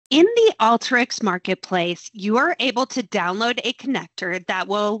In the Alteryx marketplace, you are able to download a connector that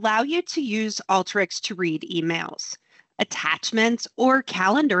will allow you to use Alteryx to read emails, attachments, or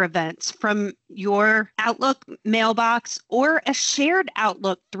calendar events from your Outlook mailbox or a shared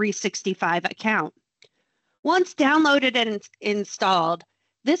Outlook 365 account. Once downloaded and installed,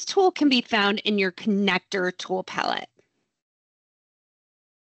 this tool can be found in your connector tool palette.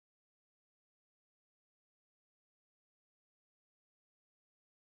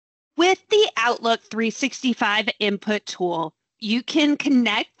 With the Outlook 365 input tool, you can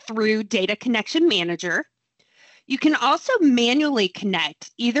connect through Data Connection Manager. You can also manually connect,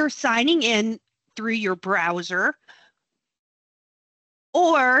 either signing in through your browser,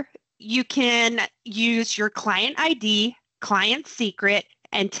 or you can use your client ID, client secret,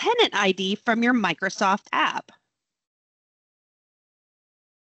 and tenant ID from your Microsoft app.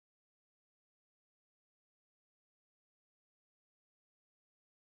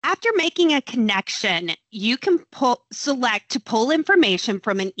 After making a connection, you can select to pull information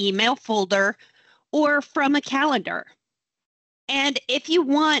from an email folder or from a calendar. And if you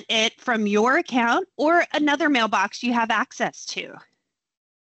want it from your account or another mailbox you have access to.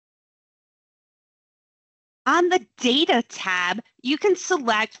 On the Data tab, you can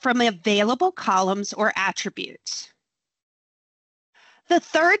select from available columns or attributes. The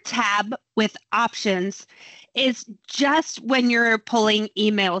third tab with options is just when you're pulling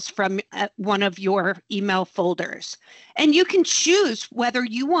emails from one of your email folders. And you can choose whether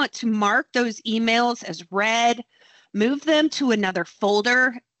you want to mark those emails as read, move them to another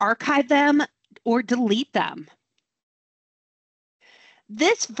folder, archive them, or delete them.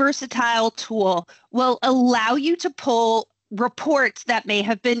 This versatile tool will allow you to pull reports that may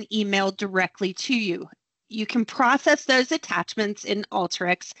have been emailed directly to you. You can process those attachments in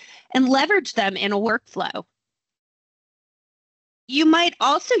Alteryx and leverage them in a workflow. You might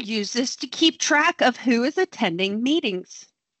also use this to keep track of who is attending meetings.